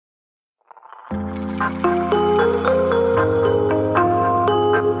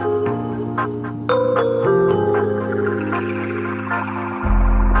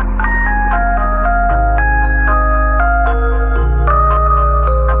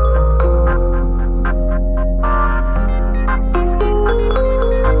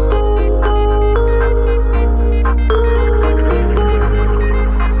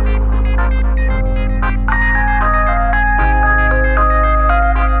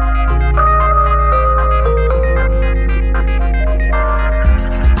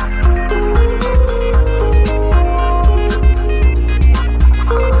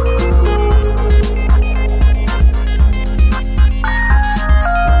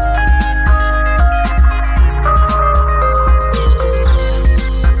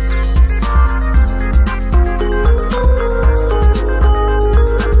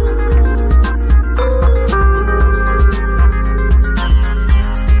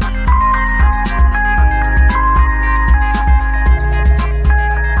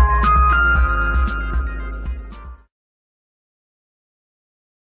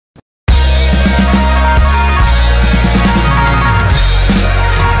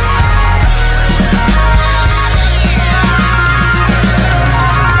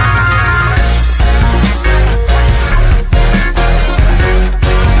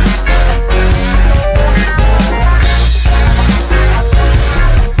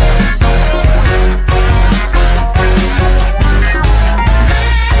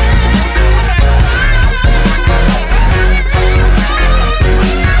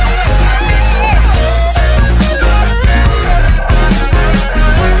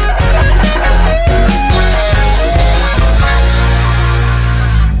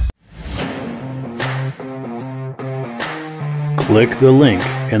Click the link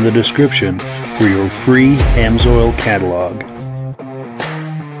in the description for your free Amsoil catalog.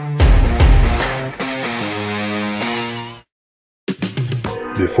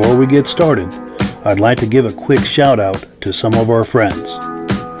 Before we get started, I'd like to give a quick shout out to some of our friends.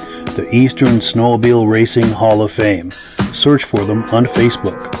 The Eastern Snowmobile Racing Hall of Fame. Search for them on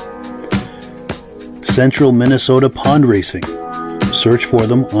Facebook. Central Minnesota Pond Racing. Search for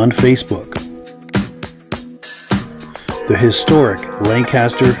them on Facebook. The historic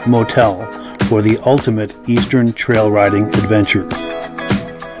Lancaster Motel for the ultimate Eastern trail riding adventure.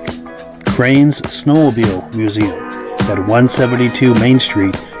 Crane's Snowmobile Museum at 172 Main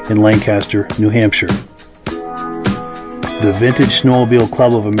Street in Lancaster, New Hampshire. The Vintage Snowmobile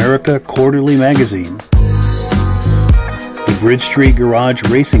Club of America Quarterly Magazine. The Bridge Street Garage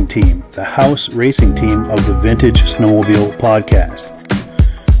Racing Team, the house racing team of the Vintage Snowmobile Podcast.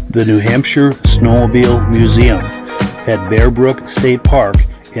 The New Hampshire Snowmobile Museum at Bear Brook State Park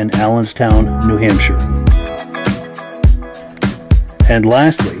in Allenstown, New Hampshire. And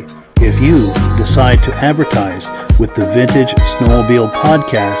lastly, if you decide to advertise with the Vintage Snowmobile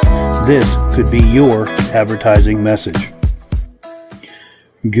Podcast, this could be your advertising message.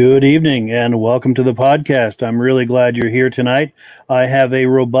 Good evening and welcome to the podcast. I'm really glad you're here tonight. I have a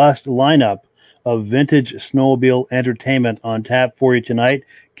robust lineup of vintage snowmobile entertainment on tap for you tonight.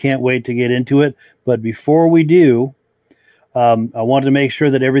 Can't wait to get into it. But before we do, I wanted to make sure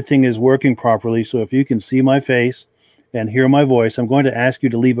that everything is working properly. So if you can see my face and hear my voice, I'm going to ask you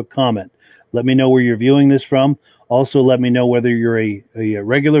to leave a comment. Let me know where you're viewing this from. Also, let me know whether you're a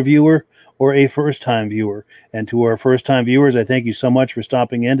regular viewer or a first-time viewer. And to our first-time viewers, I thank you so much for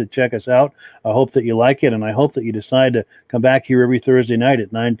stopping in to check us out. I hope that you like it, and I hope that you decide to come back here every Thursday night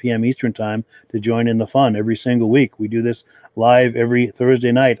at 9 p.m. Eastern Time to join in the fun every single week. We do this live every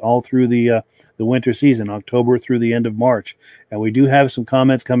Thursday night all through the winter season, October through the end of March. And we do have some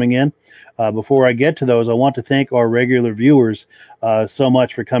comments coming in. Before I get to those, I want to thank our regular viewers so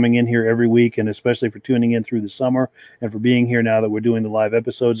much for coming in here every week, and especially for tuning in through the summer and for being here now that we're doing the live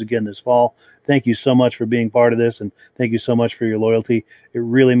episodes again this fall. Thank you so much for being part of this, and thank you so much for your loyalty. It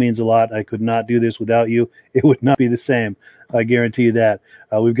really means a lot. I could not do this without you. It would not be the same. I guarantee you that.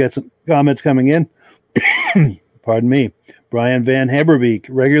 We've got some comments coming in. Pardon me. Brian Van Haberbeek,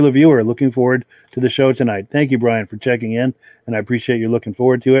 regular viewer, looking forward to the show tonight. Thank you, Brian, for checking in, and I appreciate you looking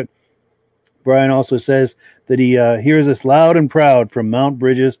forward to it. Brian also says that he hears us loud and proud from Mount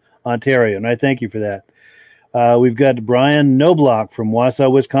Bridges, Ontario, and I thank you for that. We've got Brian Noblock from Wausau,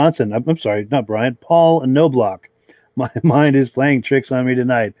 Wisconsin. I'm sorry, not Brian, Paul Noblock. My mind is playing tricks on me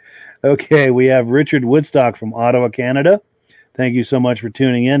tonight. Okay, we have Richard Woodstock from Ottawa, Canada. Thank you so much for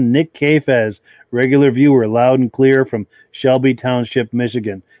tuning in. Nick Kafez, regular viewer, loud and clear from Shelby Township,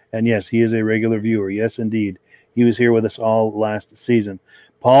 Michigan. And yes, he is a regular viewer. Yes, indeed. He was here with us all last season.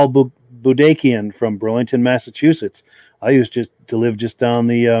 Paul Budakian from Burlington, Massachusetts. I used to live just down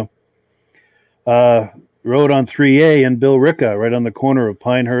the Rode on 3A in Billerica, right on the corner of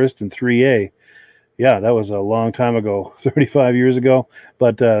Pinehurst and 3A. Yeah, that was a long time ago, 35 years ago.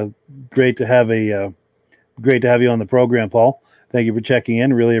 But great to have you on the program, Paul. Thank you for checking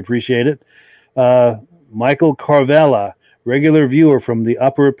in. Really appreciate it. Michael Carvella, regular viewer from the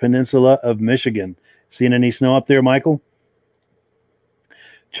Upper Peninsula of Michigan. Seen any snow up there, Michael?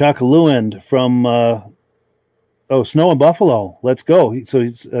 Chuck Lewand from Snow in Buffalo. Let's go.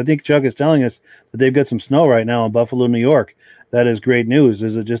 I think Chuck is telling us that they've got some snow right now in Buffalo, New York. That is great news.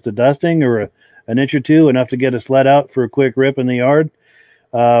 Is it just a dusting or an inch or two, enough to get a sled out for a quick rip in the yard?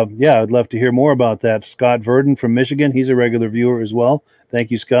 Yeah, I'd love to hear more about that. Scott Verdon from Michigan. He's a regular viewer as well.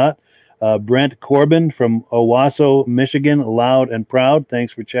 Thank you, Scott. Brent Corbin from Owasso, Michigan. Loud and proud.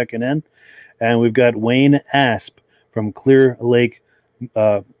 Thanks for checking in. And we've got Wayne Asp from Clear Lake,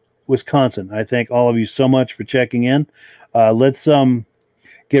 Wisconsin. I thank all of you so much for checking in. Let's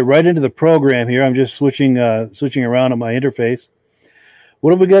get right into the program here. I'm just switching around on my interface.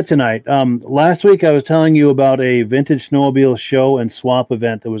 What have we got tonight? Last week I was telling you about a Vintage Snowmobile Show and Swap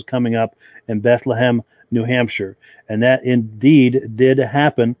event that was coming up in Bethlehem, New Hampshire. And that indeed did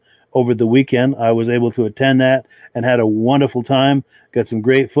happen over the weekend. I was able to attend that and had a wonderful time. Got some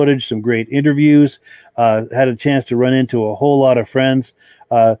great footage, some great interviews. Had a chance to run into a whole lot of friends.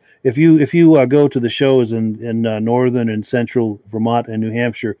 If you go to the shows in northern and central Vermont and New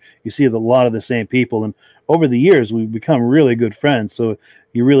Hampshire, you see a lot of the same people. And over the years, we've become really good friends. So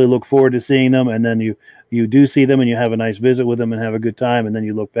you really look forward to seeing them, and then you do see them, and you have a nice visit with them and have a good time, and then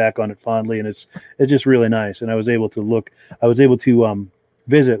you look back on it fondly, and it's just really nice. And I was able to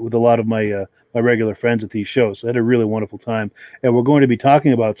visit with a lot of my regular friends at these shows. So I had a really wonderful time, and we're going to be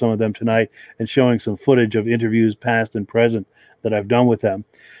talking about some of them tonight and showing some footage of interviews past and present that I've done with them.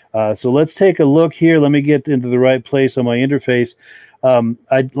 So let's take a look here. Let me get into the right place on my interface.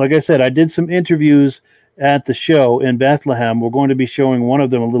 Like I said, I did some interviews at the show in Bethlehem. We're going to be showing one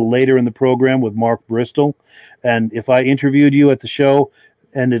of them a little later in the program with Mark Bristol. And if I interviewed you at the show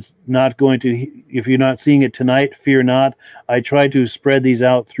and it's not going to, if you're not seeing it tonight, fear not. I try to spread these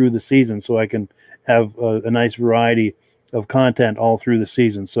out through the season so I can have a nice variety of content all through the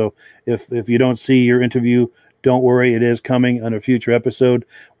season. So if you don't see your interview, don't worry, it is coming on a future episode.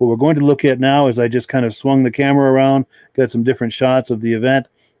 What we're going to look at now is I just kind of swung the camera around, got some different shots of the event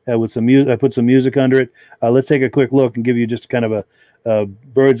with some music. I put some music under it. Let's take a quick look and give you just kind of a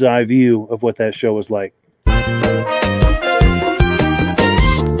bird's eye view of what that show was like.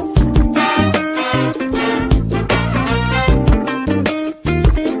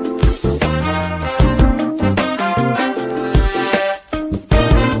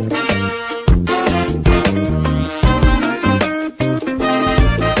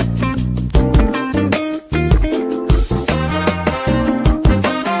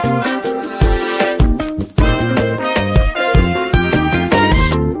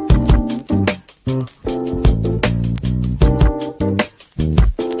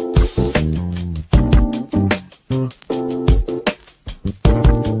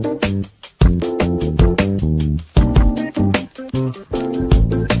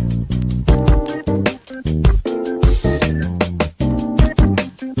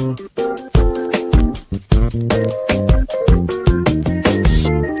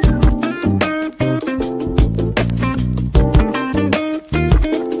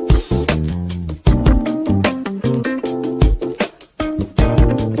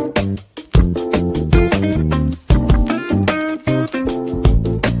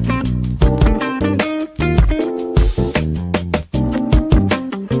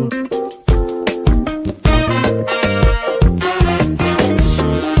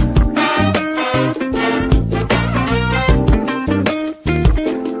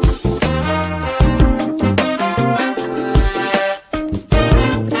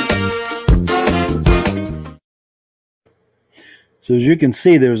 So as you can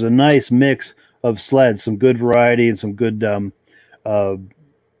see, there's a nice mix of sleds, some good variety and some good,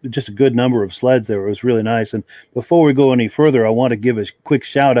 just a good number of sleds there. It was really nice. And before we go any further, I want to give a quick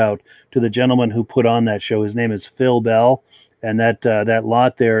shout out to the gentleman who put on that show. His name is Phil Bell, and that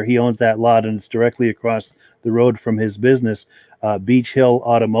lot there, he owns that lot, and it's directly across the road from his business, Beach Hill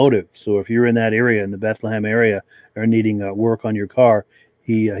Automotive. So if you're in that area, in the Bethlehem area, or needing work on your car,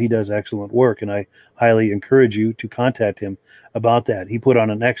 he does excellent work, and I highly encourage you to contact him about that. He put on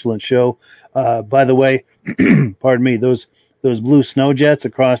an excellent show. By the way, pardon me, those blue snow jets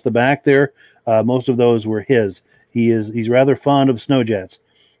across the back there, most of those were his. He's rather fond of snow jets,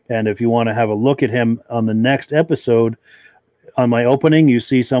 and if you want to have a look at him on the next episode, on my opening, you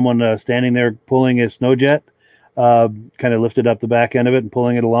see someone standing there pulling a snow jet. kind of lifted up the back end of it and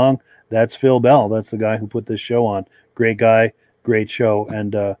pulling it along. That's Phil Bell. That's the guy who put this show on. Great guy, great show,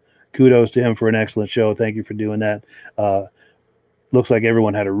 and kudos to him for an excellent show. Thank you for doing that. Looks like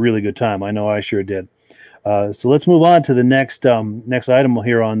everyone had a really good time. I know I sure did. So let's move on to the next item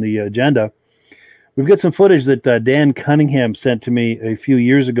here on the agenda. We've got some footage that Dan Cunningham sent to me a few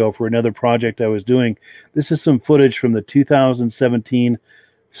years ago for another project I was doing. This is some footage from the 2017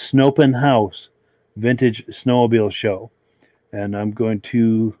 Snowpen House Vintage Snowmobile Show. And I'm going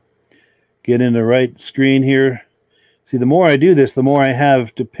to get in the right screen here. See, the more I do this, the more I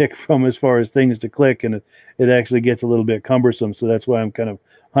have to pick from as far as things to click, and it actually gets a little bit cumbersome. So that's why I'm kind of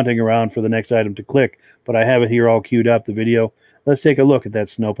hunting around for the next item to click. But I have it here all queued up, the video. Let's take a look at that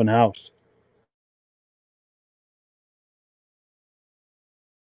Snowpen House.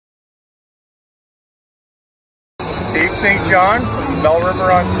 Dave St. John from Bell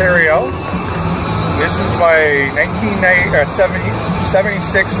River, Ontario. This is my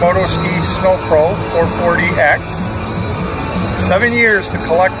 1976 Moto Ski Snow Pro 440X. 7 years to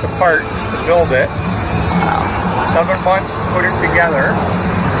collect the parts to build it. 7 months to put it together.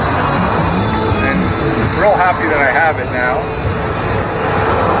 And I'm real happy that I have it now.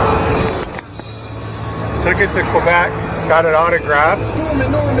 Took it to Quebec, got it autographed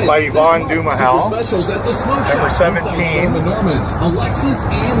by Yvonne Dumahal, number 17.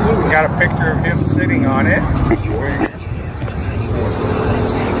 Got a picture of him sitting on it.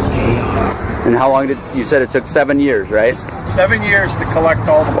 And how long did you said it took? 7 years, right? 7 years to collect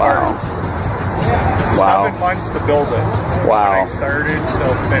all the parts. Wow. 7 months to build it. Wow. When I started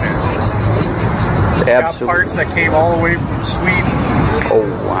till finished. Got parts that came all the way from Sweden. Oh,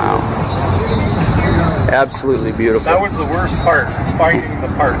 wow. Absolutely beautiful. That was the worst part, finding the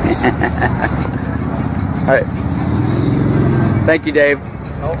parts. All right. Thank you, Dave.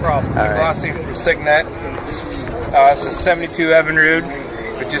 No problem. All right. Rossi from Signet. This is 72 Evinrude.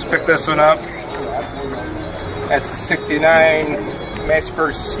 We just picked this one up. That's the 69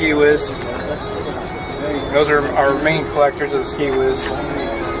 Massford Ski Whiz. Those are our main collectors of the Ski Whiz.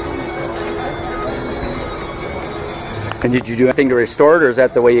 And did you do anything to restore it, or is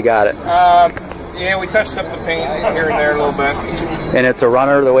that the way you got it? Yeah, we touched up the paint here and there a little bit. And it's a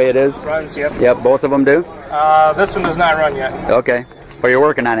runner the way it is? Runs, yep. Yep, both of them do? This one does not run yet. Okay. But you're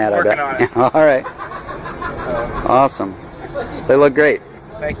working on that, Working on it. All right. So. Awesome. They look great.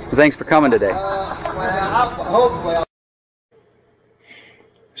 Thank you. Thanks for coming today.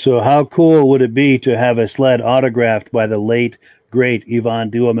 So how cool would it be to have a sled autographed by the late, great Yvonne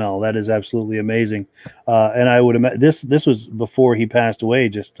Duhamel? That is absolutely amazing. And I would imagine this was before he passed away.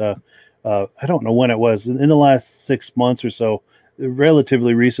 Just I don't know when it was, in the last 6 months or so,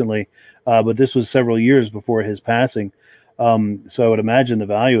 relatively recently. But this was several years before his passing. So I would imagine the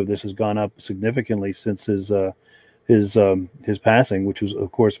value of this has gone up significantly since his passing, which was,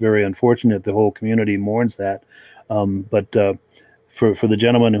 of course, very unfortunate. The whole community mourns that. But for the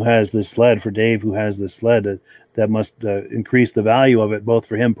gentleman who has this sled, for Dave who has this sled, that must increase the value of it, both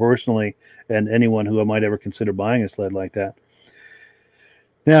for him personally and anyone who might ever consider buying a sled like that.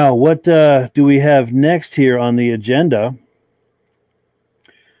 Now, what do we have next here on the agenda?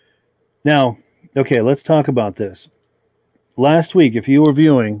 Now, okay, let's talk about this. Last week, if you were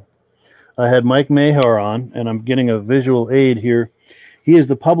viewing, I had Mike Mahar on, and I'm getting a visual aid here. He is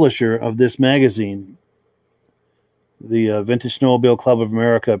the publisher of this magazine, the Vintage Snowmobile Club of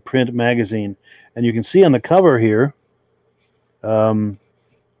America print magazine. And you can see on the cover here, sorry,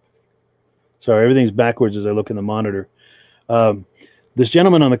 everything's backwards as I look in the monitor. This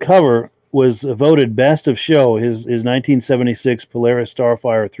gentleman on the cover was voted best of show. His 1976 Polaris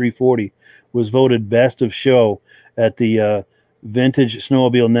Starfire 340 was voted best of show at the Vintage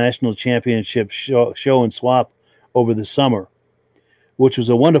Snowmobile National Championship show and swap over the summer, which was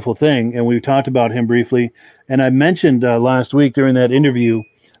a wonderful thing. And we talked about him briefly. And I mentioned last week during that interview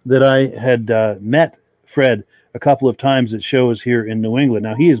that I had met Fred a couple of times at shows here in New England.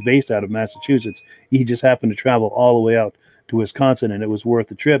 Now, he is based out of Massachusetts. He just happened to travel all the way out to Wisconsin, and it was worth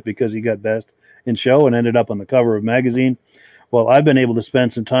the trip because he got best in show and ended up on the cover of magazine. Well, I've been able to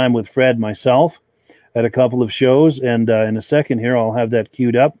spend some time with Fred myself at a couple of shows, and in a second here, I'll have that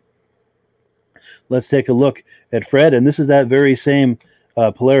queued up. Let's take a look at Fred, and this is that very same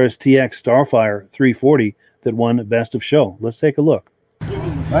Polaris TX Starfire 340 that won Best of Show. Let's take a look.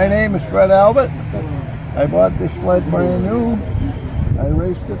 My name is Fred Albert. I bought this sled brand new. I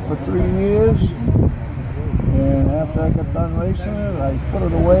raced it for 3 years, and after I got done racing it, I put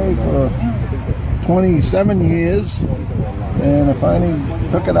it away for 27 years, and I finally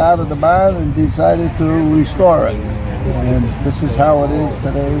took it out of the barn and decided to restore it. And this is how it is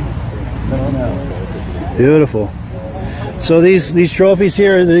today, right now. Beautiful. So these trophies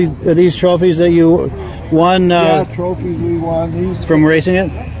here, are these trophies that you won? Yeah, trophies we won. These from racing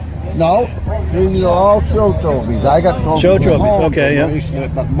it? No, these are all show trophies. I got trophies. Show trophies, okay, yeah. Racing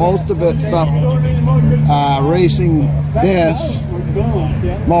it, but most of it stuff racing this.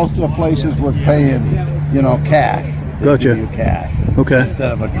 Most of the places was paying, cash. Gotcha. Give you cash. Okay.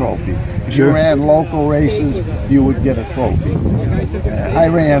 Instead of a trophy. If Sure. you ran local races, you would get a trophy. I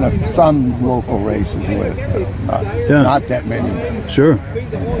ran some local races with, but not that many. Sure.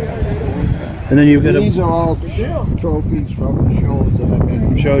 And then you've got These are all trophies from the shows that I've been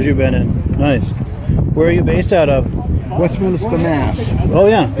in. shows you've been in. Nice. Where are you based out of? Westminster, Mass. Oh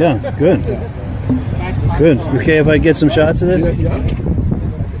yeah, good. Good. Okay, if I get some shots of this? Yeah.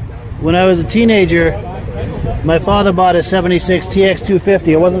 When I was a teenager, my father bought a 76 TX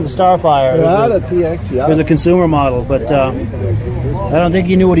 250. It wasn't the Starfire. It was a consumer model, but I don't think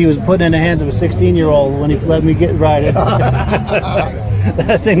he knew what he was putting in the hands of a 16-year-old when he let me ride it.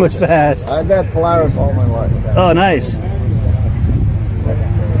 That thing was fast. I've had Polaris all my life. Oh, nice.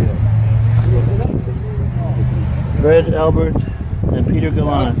 Fred, Albert, and Peter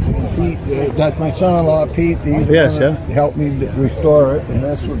Gallant. Pete, that's my son-in-law, Pete. He's helped me restore it, and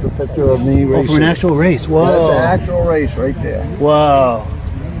that's with the picture of me racing. Oh, for an actual race. Whoa. That's an actual race right there. Wow.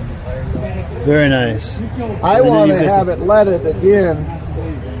 Very nice. I want to have it leaded again,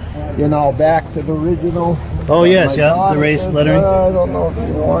 back to the original. Oh, yes, the race lettering. I don't know if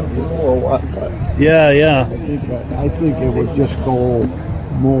you want to or what, but yeah. I think it would just go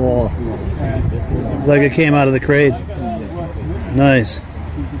more like it came out of the crate. Nice.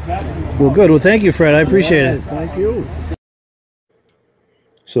 Well, good. Well, thank you, Fred. I appreciate it. Thank you.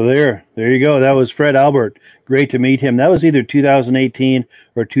 So there you go. That was Fred Albert. Great to meet him. That was either 2018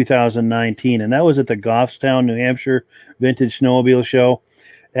 or 2019, and that was at the Goffstown, New Hampshire Vintage Snowmobile Show.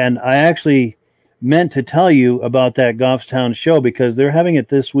 And I actually meant to tell you about that Goffstown show because they're having it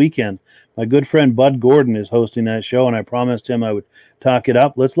this weekend. My good friend Bud Gordon is hosting that show, and I promised him I would talk it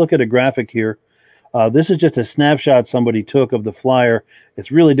up. Let's look at a graphic here. This is just a snapshot somebody took of the flyer.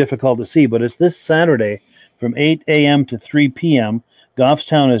 It's really difficult to see, but it's this Saturday from 8 a.m. to 3 p.m.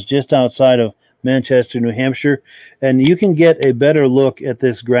 Goffstown is just outside of Manchester, New Hampshire, and you can get a better look at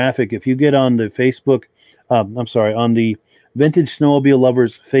this graphic if you get on the Facebook, on the Vintage Snowmobile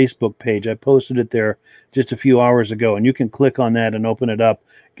Lovers Facebook page. I posted it there just a few hours ago, and you can click on that and open it up,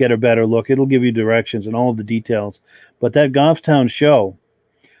 get a better look. It'll give you directions and all of the details. But that Goffstown show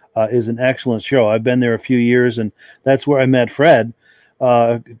is an excellent show. I've been there a few years, and that's where I met Fred,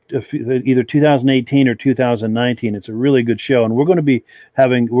 either 2018 or 2019. It's a really good show, and we're going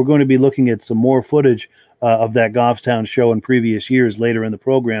to be looking at some more footage of that Goffstown show in previous years later in the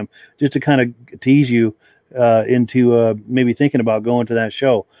program, just to kind of tease you into maybe thinking about going to that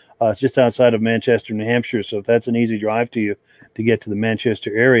show. It's just outside of Manchester, New Hampshire, so if that's an easy drive to you to get to the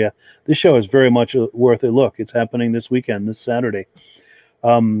Manchester area, this show is very much worth a look. It's happening this weekend, this Saturday.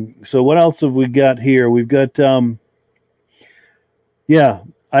 So what else have we got here? We've got, I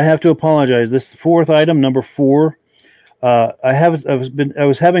have to apologize. This fourth item, number 4, I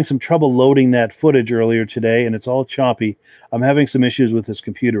was having some trouble loading that footage earlier today, and it's all choppy. I'm having some issues with this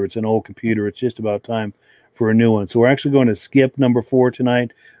computer. It's an old computer. It's just about time for a new one. So we're actually going to skip number 4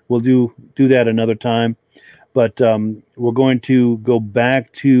 tonight. We'll do that another time. But we're going to go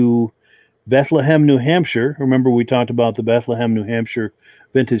back to Bethlehem, New Hampshire. Remember, we talked about the Bethlehem, New Hampshire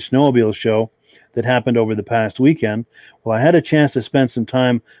Vintage Snowmobile Show that happened over the past weekend. Well, I had a chance to spend some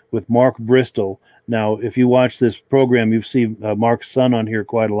time with Mark Bristol. Now, if you watch this program, you've seen Mark's son on here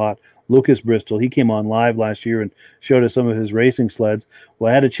quite a lot, Lucas Bristol. He came on live last year and showed us some of his racing sleds.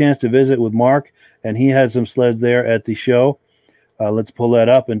 Well, I had a chance to visit with Mark, and he had some sleds there at the show. Let's pull that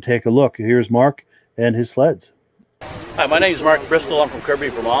up and take a look. Here's Mark and his sleds. Hi, my name is Mark Bristol. I'm from Kirby,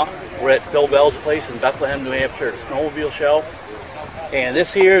 Vermont. We're at Phil Bell's place in Bethlehem, New Hampshire at the Snowmobile Show. And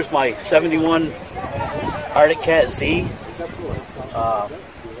this here is my 71 Arctic Cat Z.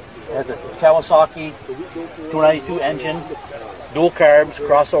 Has a Kawasaki 292 engine, dual carbs,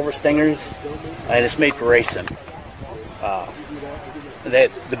 crossover stingers, and it's made for racing.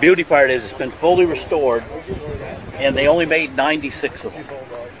 The beauty part is it's been fully restored, and they only made 96 of them.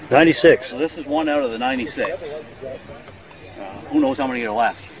 96. So this is one out of the 96. Who knows how many are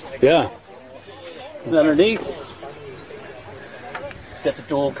left? Yeah. And underneath, got the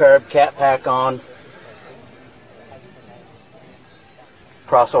dual carb cat pack on,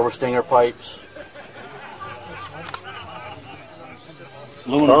 crossover stinger pipes,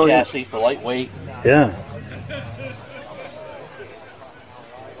 aluminum chassis for lightweight. Yeah.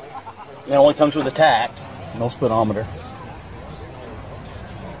 It only comes with a tack, no speedometer.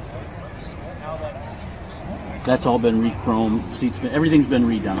 That's all been re-chromed. Everything's been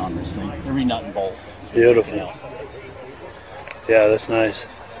redone on this thing. Every nut and bolt. Beautiful. Yeah, that's nice.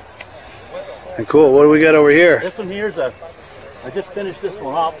 And cool. What do we got over here? This one here is I just finished this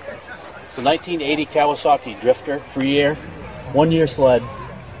one up. It's a 1980 Kawasaki Drifter, free air, 1 year sled.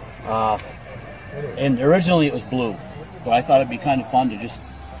 And originally it was blue, but I thought it'd be kind of fun to just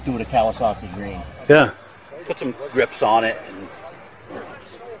do it a Kawasaki green. Yeah. Put some grips on it and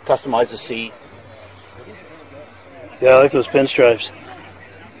customize the seat. Yeah, I like those pinstripes.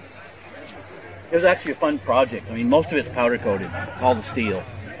 It was actually a fun project. I mean, most of it's powder coated, all the steel.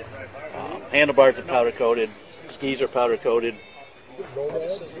 Handlebars are powder coated, skis are powder coated.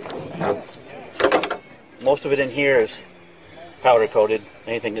 Most of it in here is powder coated.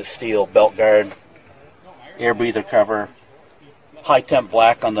 Anything that's steel, belt guard, air breather cover, high temp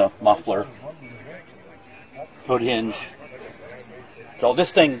black on the muffler, hood hinge. So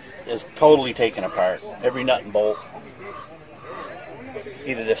this thing is totally taken apart. Every nut and bolt.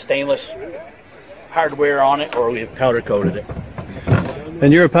 Either the stainless hardware on it or we have powder coated it.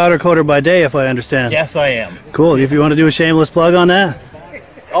 And you're a powder coater by day, if I understand. Yes, I am. Cool. If you want to do a shameless plug on that.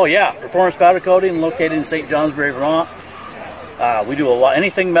 Oh yeah, Performance Powder Coating, located in St. Johnsbury, Vermont. We do a lot.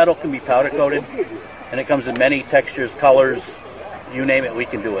 Anything metal can be powder coated, and it comes in many textures, colors, you name it, we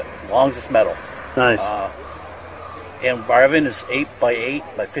can do it, as long as it's metal. Nice. And our oven is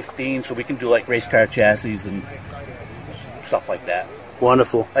 8x8 by 15, so we can do like race car chassis and stuff like that.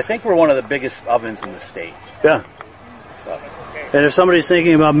 Wonderful. I think we're one of the biggest ovens in the state. Yeah. And if somebody's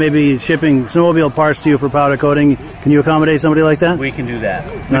thinking about maybe shipping snowmobile parts to you for powder coating, can you accommodate somebody like that? We can do that.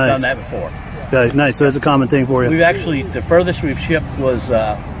 We've Nice. done that before. Yeah, nice. So it's a common thing for you. We've actually, the furthest we've shipped was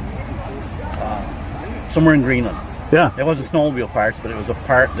somewhere in Greenland. Yeah. It wasn't snowmobile parts, but it was a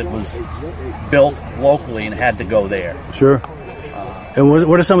part that was built locally and had to go there. Sure. And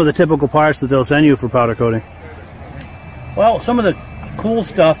what are some of the typical parts that they'll send you for powder coating? Well, some of the cool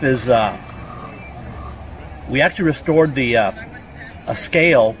stuff is we actually restored the a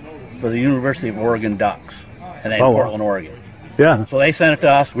scale for the University of Oregon Ducks in Portland, Oregon. Yeah. So they sent it to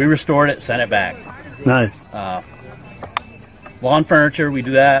us. We restored it, sent it back. Nice. Lawn furniture, we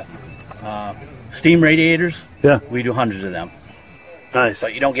do that. Steam radiators, Yeah. we do hundreds of them. Nice.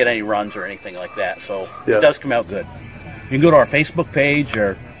 But you don't get any runs or anything like that. So Yeah. it does come out good. You can go to our Facebook page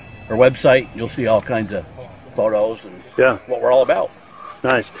or our website. You'll see all kinds of photos and Yeah. what we're all about.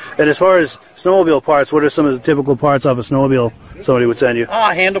 Nice. And as far as snowmobile parts, what are some of the typical parts off a snowmobile somebody would send you?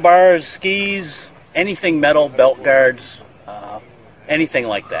 Handlebars, skis, anything metal, belt guards, anything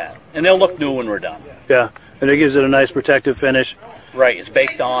like that. And they'll look new when we're done. Yeah. And it gives it a nice protective finish. Right, it's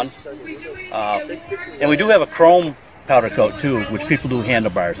baked on. And we do have a chrome powder coat too, which people do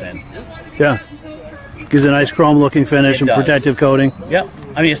handlebars in. Yeah. Gives a nice chrome looking finish It and does. protective coating. Yep.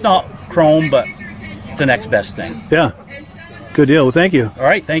 I mean, it's not chrome, but it's the next best thing. Yeah. Good deal. Well, thank you. All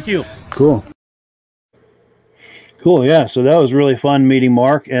right, thank you. Cool. Cool, yeah. So that was really fun meeting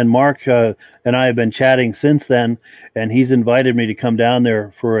Mark. And Mark and I have been chatting since then, and he's invited me to come down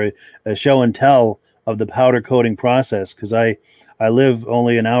there for a show and tell of the powder coating process, because I live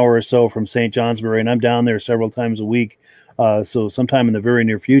only an hour or so from St. Johnsbury, and I'm down there several times a week. So sometime in the very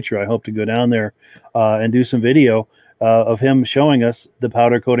near future, I hope to go down there and do some video of him showing us the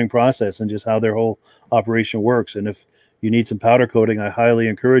powder coating process and just how their whole operation works. And if you need some powder coating, I highly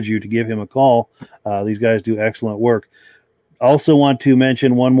encourage you to give him a call. These guys do excellent work. Also want to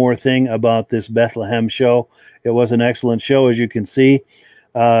mention one more thing about this Bethlehem show. It was an excellent show, as you can see.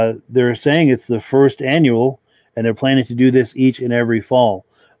 They're saying it's the first annual, and they're planning to do this each and every fall.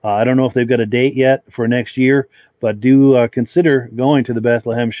 I don't know if they've got a date yet for next year, but do consider going to the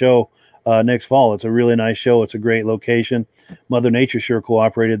Bethlehem show next fall. It's a really nice show. It's a great location. Mother Nature sure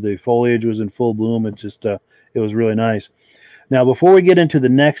cooperated. The foliage was in full bloom. It just it was really nice. Now, before we get into the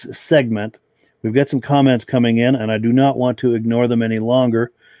next segment, we've got some comments coming in, and I do not want to ignore them any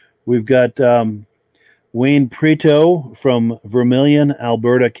longer. We've got Wayne Preto from Vermilion,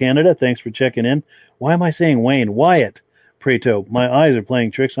 Alberta, Canada. Thanks for checking in. Why am I saying Wayne? Wyatt Preto. My eyes are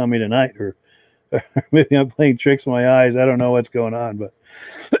playing tricks on me tonight, or maybe I'm playing tricks on my eyes. I don't know what's going on, but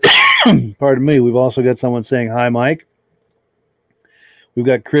pardon me. We've also got someone saying, hi, Mike. We've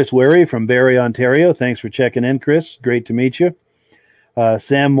got Chris Wary from Barrie, Ontario. Thanks for checking in, Chris. Great to meet you.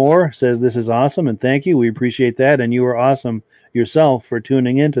 Sam Moore says, this is awesome, and thank you. We appreciate that, and you are awesome yourself for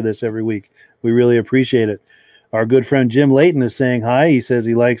tuning into this every week. We really appreciate it. Our good friend Jim Layton is saying hi. He says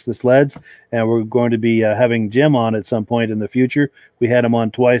he likes the sleds, and we're going to be having Jim on at some point in the future. We had him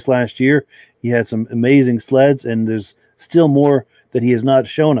on twice last year. He had some amazing sleds, and there's still more that he has not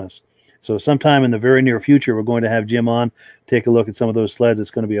shown us. So sometime in the very near future, we're going to have Jim on, take a look at some of those sleds. It's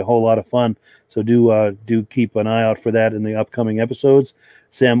going to be a whole lot of fun. So do keep an eye out for that in the upcoming episodes.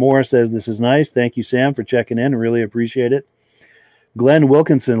 Sam Moore says, this is nice. Thank you, Sam, for checking in. Really appreciate it. Glenn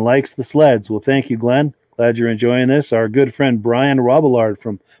Wilkinson likes the sleds. Well, thank you, Glenn. Glad you're enjoying this. Our good friend Brian Robillard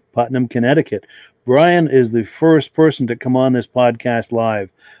from Putnam, Connecticut. Brian is the first person to come on this podcast live.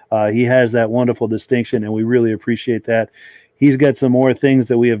 He has that wonderful distinction, and we really appreciate that. He's got some more things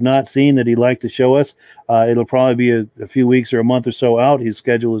that we have not seen that he'd like to show us. It'll probably be a few weeks or a month or so out. His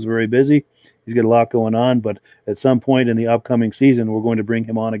schedule is very busy. He's got a lot going on, but at some point in the upcoming season, we're going to bring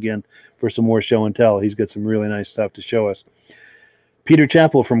him on again for some more show and tell. He's got some really nice stuff to show us. Peter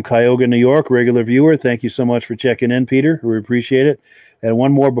Chappell from Cuyahoga, New York, regular viewer. Thank you so much for checking in, Peter. We appreciate it. And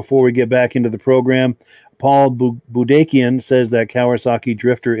one more before we get back into the program. Paul Budakian says that Kawasaki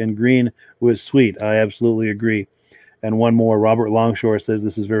Drifter in green was sweet. I absolutely agree. And one more, Robert Longshore says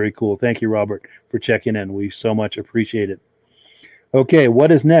this is very cool. Thank you, Robert, for checking in. We so much appreciate it. Okay,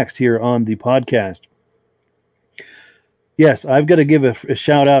 what is next here on the podcast? Yes, I've got to give a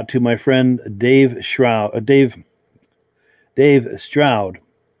shout out to my friend Dave Stroud. And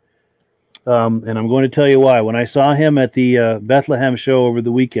I'm going to tell you why. When I saw him at the Bethlehem show over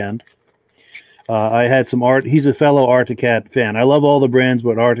the weekend, I had some art. He's a fellow Arcticat fan. I love all the brands,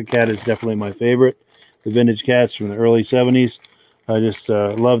 but Arcticat is definitely my favorite. The vintage cats from the early 70s. I just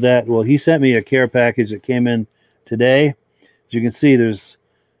love that. Well, he sent me a care package that came in today. As you can see, there's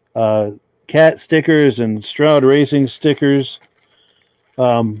cat stickers and Stroud Racing stickers.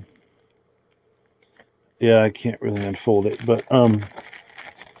 Yeah, I can't really unfold it, but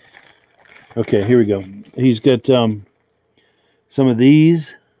okay, here we go. He's got some of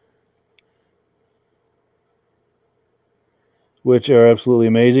these, which are absolutely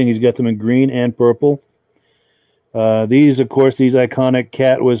amazing. He's got them in green and purple. These, of course, these iconic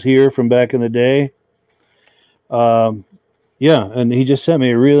cat was here from back in the day. Yeah, and he just sent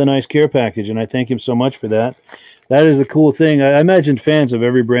me a really nice care package, and I thank him so much for that. That is a cool thing. I imagine fans of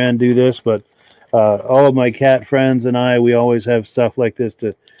every brand do this, but all of my cat friends and we always have stuff like this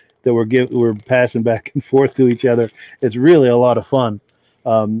that we're passing back and forth to each other. It's really a lot of fun,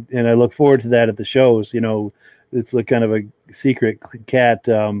 and I look forward to that at the shows. You know, it's like kind of a secret cat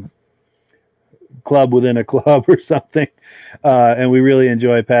club within a club or something, and we really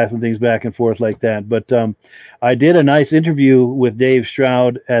enjoy passing things back and forth like that. But I did a nice interview with Dave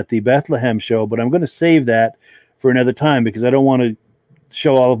Stroud at the Bethlehem show, but I'm going to save that for another time because I don't want to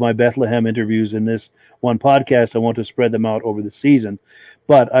show all of my Bethlehem interviews in this one podcast. I want to spread them out over the season.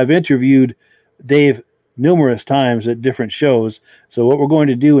 But I've interviewed Dave numerous times at different shows. So what we're going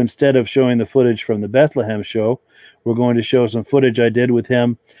to do, instead of showing the footage from the Bethlehem show, we're going to show some footage I did with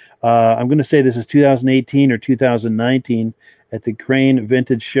him. I'm going to say this is 2018 or 2019 at the Crane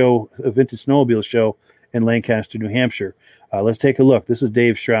Vintage Snowmobile Show in Lancaster, New Hampshire. Let's take a look. This is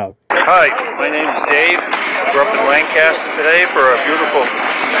Dave Stroud. Hi, my name is Dave. We're up in Lancaster today for a beautiful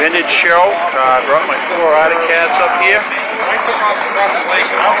vintage show. I brought my 4 Arcticats up here.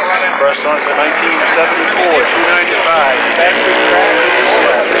 First one's a 1974,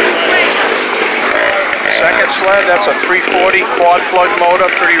 $295. Second sled, that's a 340 quad plug motor,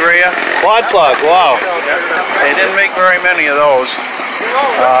 pretty rare. Quad plug, wow. They didn't make very many of those.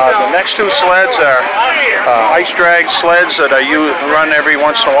 The next 2 sleds are ice drag sleds that I run every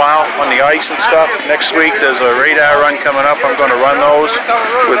once in a while on the ice and stuff. Next week there's a radar run coming up. I'm going to run those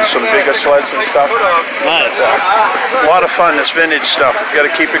with some bigger sleds and stuff. Nice. A lot of fun, this vintage stuff. You got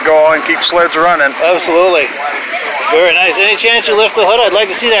to keep it going, keep sleds running. Absolutely. Very nice. Any chance you lift the hood? I'd like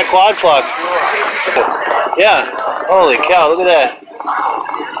to see that quad plug. Yeah. Holy cow, look at that.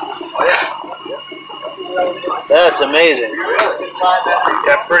 That's amazing.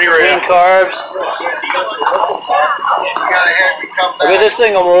 Yeah, pretty rare. Green carbs. I bet this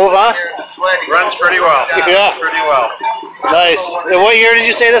thing will move, huh? Runs pretty well. Yeah. Pretty well. Nice. And what year did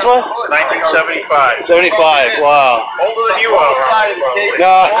you say this was? 1975. 75. Wow. Older than you are.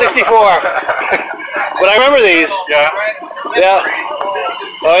 No, 64. But I remember these. Yeah. Yeah.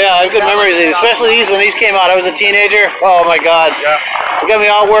 Oh yeah, I have good memories of these, especially these when these came out. I was a teenager. Oh my God. Yeah. It got me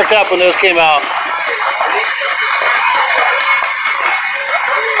all worked up when those came out.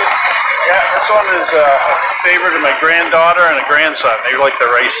 Yeah, this one is a favorite of my granddaughter and a grandson. They like to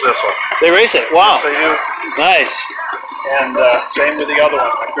race this one. They race it? Wow. Yes, they do. Nice. And same with the other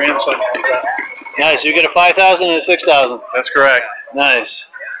one. My grandson has that. Nice. You get a 5,000 and a 6,000. That's correct. Nice.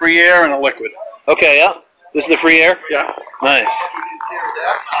 Free air and a liquid. Okay, yeah. This is the free air? Yeah. Nice.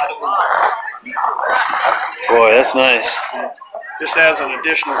 Boy, that's nice. This has an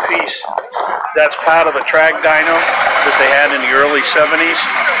additional piece that's part of a track dyno that they had in the early 70s.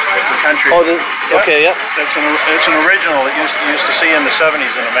 The country. Oh, okay, yep. It's an original that you used to see in the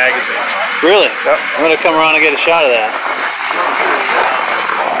 70s in the magazines. Really? Yep. I'm going to come around and get a shot of that.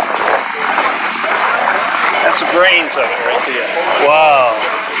 That's the brains of it right there. Wow.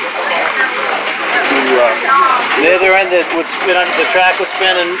 The other end that would spin on the track would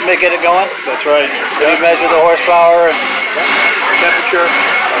spin and get it going? That's right. So you measure the horsepower and temperature.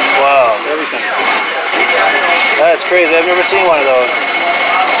 Wow. Everything. That's crazy. I've never seen one of those.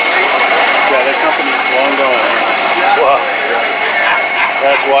 Yeah, that company's long gone. Wow.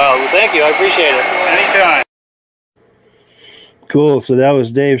 That's wild. Well, thank you. I appreciate it. Anytime. Cool. So that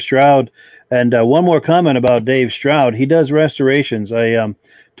was Dave Stroud. And one more comment about Dave Stroud. He does restorations. I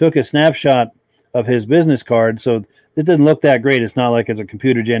took a snapshot of his business card. So it doesn't look that great. It's not like it's a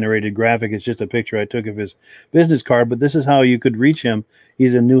computer-generated graphic. It's just a picture I took of his business card. But this is how you could reach him.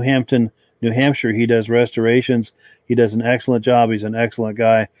 He's in New Hampton, New Hampshire. He does restorations. He does an excellent job. He's an excellent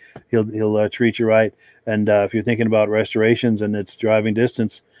guy. He'll treat you right. And if you're thinking about restorations and it's driving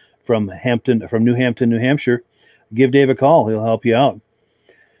distance from New Hampton, New Hampshire, give Dave a call. He'll help you out.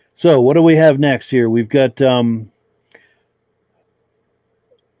 So what do we have next here? We've got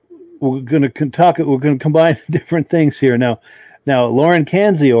we're going to combine different things here now. Lauren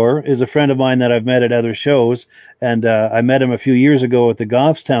Kanzior is a friend of mine that I've met at other shows, and I met him a few years ago at the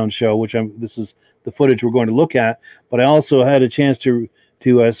Goffstown show, which this is the footage we're going to look at. But I also had a chance to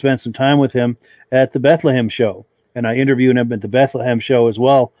spend some time with him at the Bethlehem show, and I interviewed him at the Bethlehem show as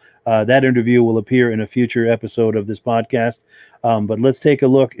well. That interview will appear in a future episode of this podcast. But let's take a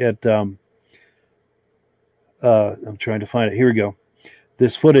look at. I'm trying to find it. Here we go.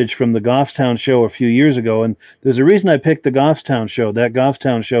 This footage from the Goffstown show a few years ago, and there's a reason I picked the Goffstown show. That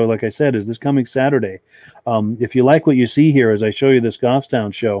Goffstown show, like I said, is this coming Saturday. If you like what you see here as I show you this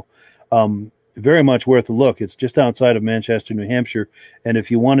Goffstown show, very much worth a look. It's just outside of Manchester, New Hampshire, and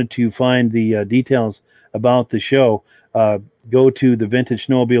if you wanted to find the details about the show, go to the Vintage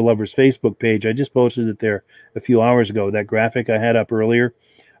Snowmobile Lovers Facebook page. I just posted it there a few hours ago. That graphic I had up earlier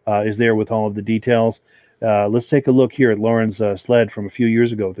is there with all of the details. Let's take a look here at Lauren's sled from a few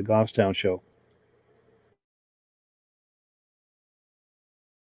years ago at the Goffstown show.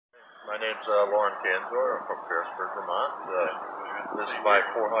 My name's Lauren Kanzor. I'm from Ferrisburg, Vermont. This is my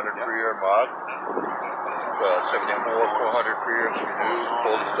 400 free-air mod. 74 400 free-air canoe,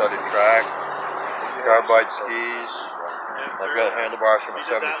 fully studded track, carbide skis. I've got handlebars from a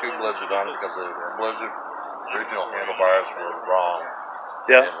 72 Blizzard on it because the Blizzard original handlebars were wrong.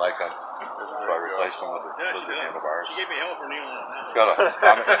 Yeah. I didn't like them. So I replaced them with the Blizzard handlebars. She gave me hell for kneeling on that. It's got a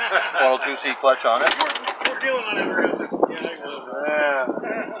 102C clutch on it. We're dealing on it. Yeah.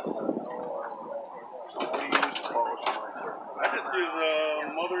 I just use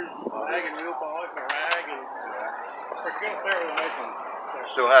Mother's rag and wheel polish and rag, and it's going to start with a nice one.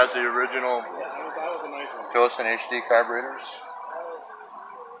 Still has the original That was a nice one. Cohocton HD carburetors.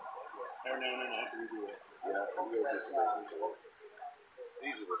 Every now and then I have to redo it.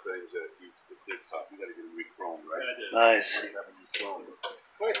 These are the things that you did top. You got to get a re-chrome, right? Yeah, I did. Nice.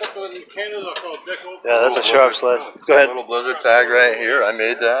 Wait, something in Canada called Deco. Yeah, that's a sharp sled. Go ahead. A little Blizzard tag right here. I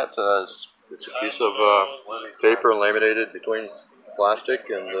made that. It's a piece of paper laminated between plastic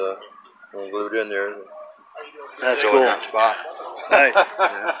and glued in there. That's Go cool. in that spot. Nice.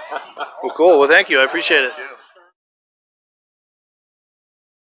 Well, cool. Well, thank you. I appreciate it.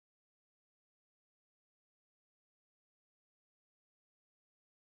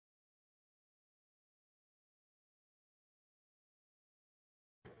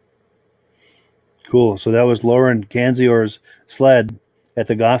 Cool. So that was Lauren Kanzior's sled at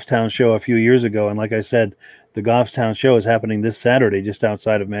the Goffstown show a few years ago. And like I said, the Goffstown show is happening this Saturday just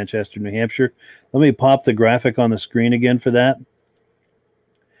outside of Manchester, New Hampshire. Let me pop the graphic on the screen again for that.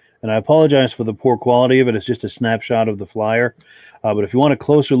 And I apologize for the poor quality of it. It's just a snapshot of the flyer. But if you want a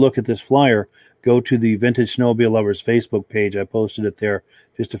closer look at this flyer, go to the Vintage Snowmobile Lovers Facebook page. I posted it there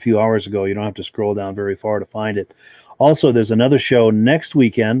just a few hours ago. You don't have to scroll down very far to find it. Also, there's another show next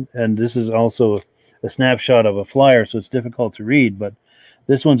weekend, and this is also a snapshot of a flyer, so it's difficult to read, but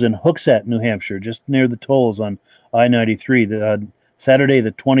this one's in Hooksett, New Hampshire, just near the tolls on I-93, Saturday,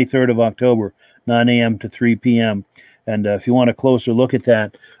 the 23rd of October, 9 a.m. to 3 p.m. And if you want a closer look at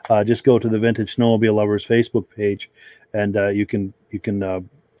that, just go to the Vintage Snowmobile Lovers Facebook page, and you can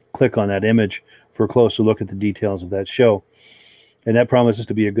click on that image for a closer look at the details of that show. And that promises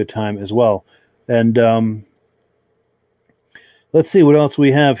to be a good time as well. And let's see what else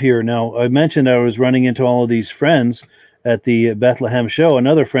we have here. Now, I mentioned I was running into all of these friends at the Bethlehem show.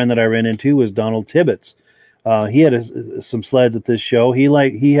 Another friend that I ran into was Donald Tibbetts. He had some sleds at this show.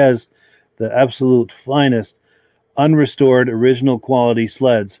 He has the absolute finest unrestored original quality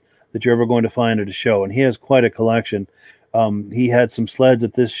sleds that you're ever going to find at a show, and he has quite a collection. He had some sleds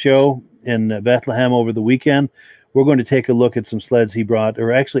at this show in Bethlehem over the weekend. We're going to take a look at some sleds he brought,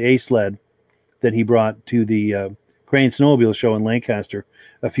 or actually a sled that he brought to the Crane Snowmobile Show in Lancaster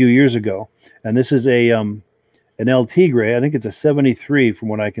a few years ago. And this is an El Tigre. I think it's a 73 from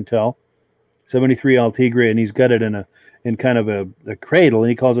what I can tell. 73 El Tigre, and he's got it in kind of a cradle, and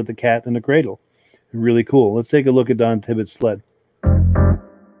he calls it the cat in the cradle. Really cool. Let's take a look at Don Tibbetts' sled.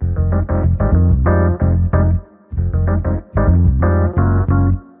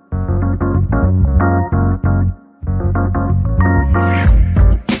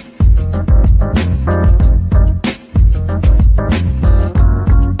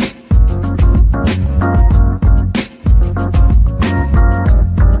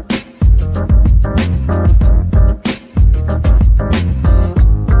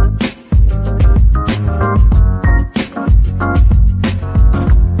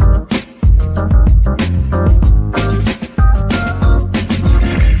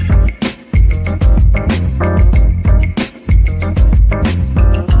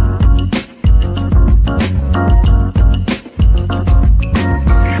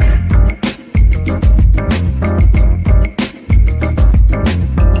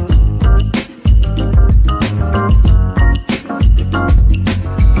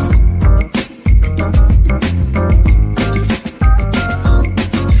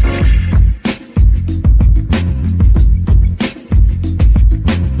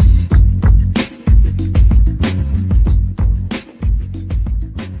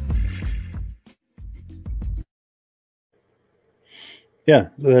 Yeah,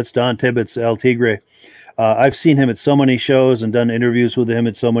 that's Don Tibbetts' El Tigre. I've seen him at so many shows and done interviews with him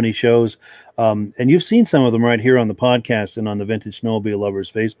at so many shows. And you've seen some of them right here on the podcast and on the Vintage Snowmobile Lovers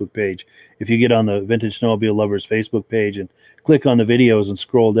Facebook page. If you get on the Vintage Snowmobile Lovers Facebook page and click on the videos and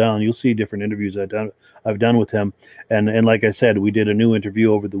scroll down, you'll see different interviews I've done with him. And like I said, we did a new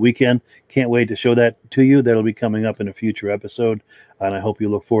interview over the weekend. Can't wait to show that to you. That'll be coming up in a future episode. And I hope you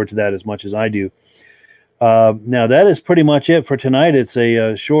look forward to that as much as I do. Now, that is pretty much it for tonight. It's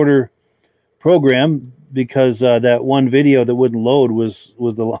a shorter program because that one video that wouldn't load was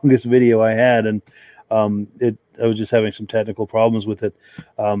the longest video I had, and I was just having some technical problems with it.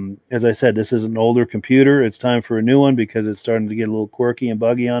 As I said, this is an older computer. It's time for a new one because it's starting to get a little quirky and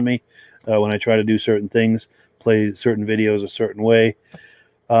buggy on me when I try to do certain things, play certain videos a certain way.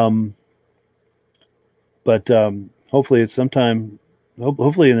 But hopefully it's sometime...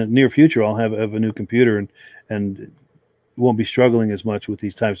 Hopefully in the near future, I'll have a new computer and won't be struggling as much with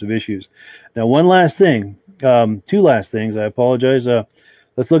these types of issues. Now, one last thing, two last things. I apologize.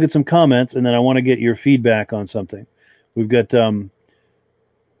 Let's look at some comments, and then I want to get your feedback on something. We've got Sam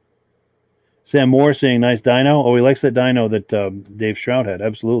Moore saying, nice dyno. Oh, he likes that dyno that Dave Stroud had.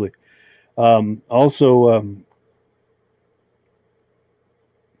 Absolutely. Also,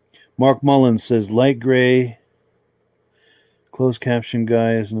 Mark Mullins says, light gray. Closed caption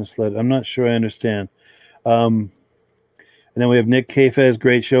guy is in a sled. I'm not sure I understand. And then we have Nick Kafez.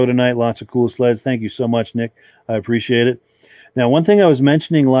 Great show tonight. Lots of cool sleds. Thank you so much, Nick. I appreciate it. Now, one thing I was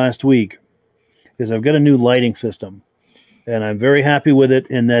mentioning last week is I've got a new lighting system, and I'm very happy with it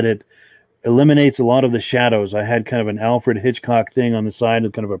in that it eliminates a lot of the shadows. I had kind of an Alfred Hitchcock thing on the side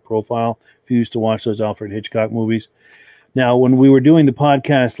of kind of a profile, if you used to watch those Alfred Hitchcock movies. Now, when we were doing the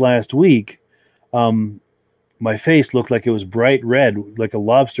podcast last week, my face looked like it was bright red, like a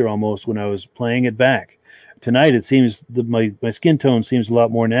lobster almost, when I was playing it back. Tonight, it seems that my skin tone seems a lot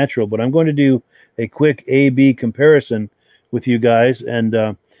more natural, but I'm going to do a quick A-B comparison with you guys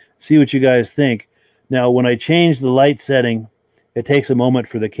and see what you guys think. Now, when I change the light setting, it takes a moment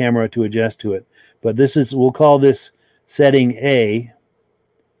for the camera to adjust to it. But this is, we'll call this setting A.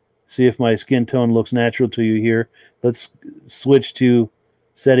 See if my skin tone looks natural to you here. Let's switch to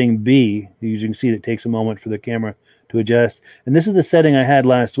setting B. You can see it takes a moment for the camera to adjust. And this is the setting I had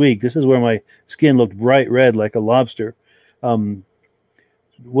last week. This is where my skin looked bright red like a lobster.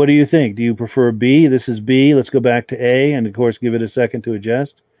 What do you think? Do you prefer B? This is B. Let's go back to A, and of course give it a second to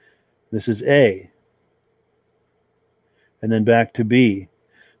adjust. This is A. And then back to B.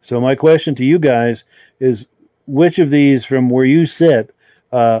 So my question to you guys is, which of these from where you sit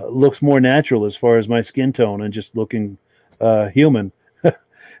looks more natural as far as my skin tone and just looking human?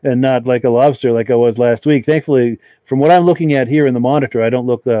 And not like a lobster like I was last week. Thankfully, from what I'm looking at here in the monitor, I don't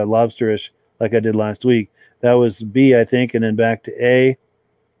look lobsterish like I did last week. That was B, I think, and then back to A.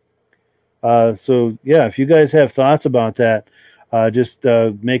 So, yeah, if you guys have thoughts about that, just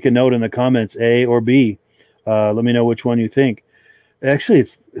make a note in the comments, A or B. Let me know which one you think. Actually,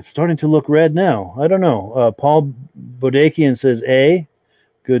 it's starting to look red now. I don't know. Paul Bodakian says A.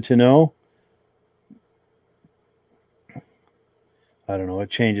 Good to know. I don't know. It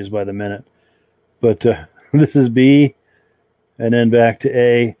changes by the minute. But this is B. And then back to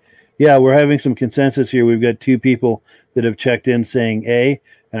A. Yeah, we're having some consensus here. We've got 2 people that have checked in saying A.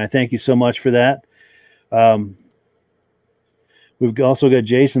 And I thank you so much for that. We've also got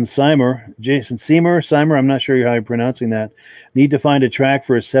Jason Seimer. I'm not sure how you're pronouncing that. Need to find a track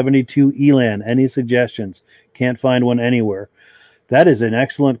for a 72 Elan. Any suggestions? Can't find one anywhere. That is an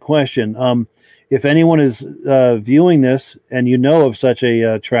excellent question. If anyone is viewing this and you know of such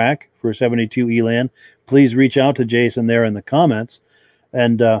a track for a 72 Elan, please reach out to Jason there in the comments.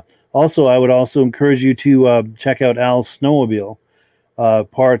 And also, I would also encourage you to check out Al's Snowmobile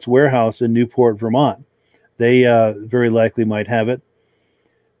Parts Warehouse in Newport, Vermont. They very likely might have it,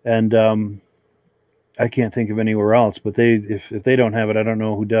 and I can't think of anywhere else. But if they don't have it, I don't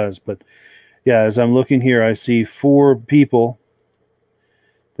know who does. But yeah, as I'm looking here, I see 4 people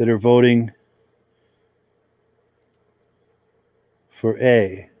that are voting for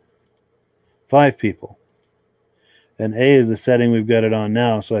A. 5 people, and A is the setting we've got it on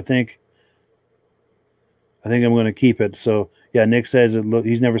now. So I think I'm going to keep it. So yeah, Nick says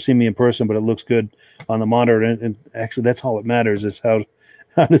he's never seen me in person, but it looks good on the monitor. And actually, that's all that matters is how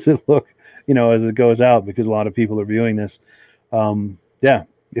does it look, as it goes out, because a lot of people are viewing this. Yeah,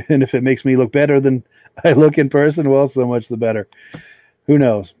 and if it makes me look better than I look in person, well, so much the better. Who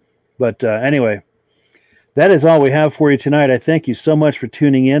knows? But anyway, that is all we have for you tonight. I thank you so much for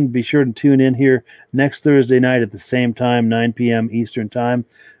tuning in. Be sure to tune in here next Thursday night at the same time, 9 p.m. Eastern Time,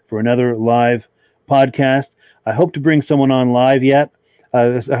 for another live podcast. I hope to bring someone on live yet.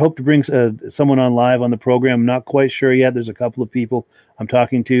 I hope to bring someone on live on the program. I'm not quite sure yet. There's a couple of people I'm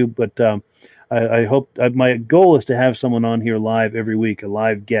talking to, but I hope my goal is to have someone on here live every week, a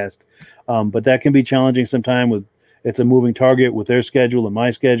live guest. But that can be challenging sometimes. It's a moving target with their schedule and my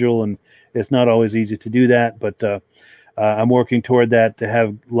schedule, and it's not always easy to do that. But I'm working toward that, to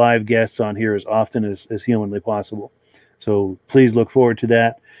have live guests on here as often as humanly possible. So please look forward to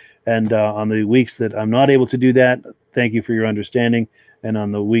that. And on the weeks that I'm not able to do that, thank you for your understanding. And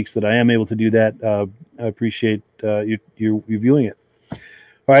on the weeks that I am able to do that, I appreciate you viewing it.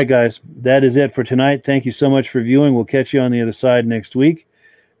 All right, guys, that is it for tonight. Thank you so much for viewing. We'll catch you on the other side next week.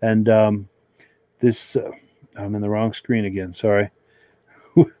 And I'm in the wrong screen again. Sorry.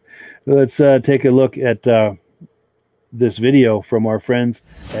 Let's take a look at this video from our friends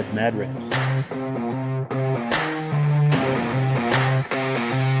at Mad Ranch.